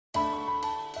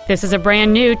This is a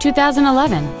brand new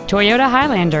 2011 Toyota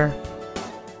Highlander.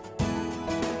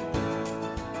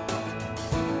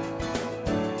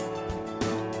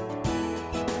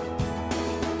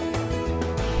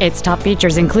 Its top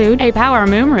features include a power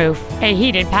moonroof, a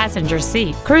heated passenger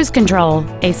seat, cruise control,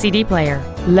 a CD player,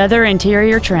 leather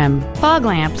interior trim, fog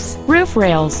lamps, roof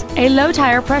rails, a low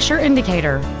tire pressure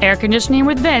indicator, air conditioning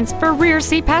with vents for rear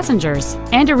seat passengers,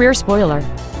 and a rear spoiler.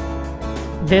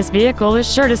 This vehicle is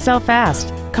sure to sell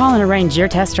fast. Call and arrange your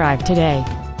test drive today.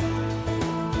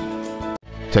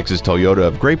 Texas Toyota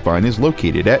of Grapevine is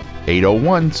located at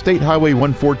 801 State Highway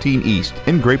 114 East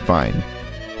in Grapevine.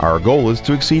 Our goal is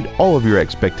to exceed all of your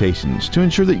expectations to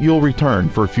ensure that you'll return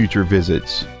for future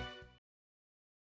visits.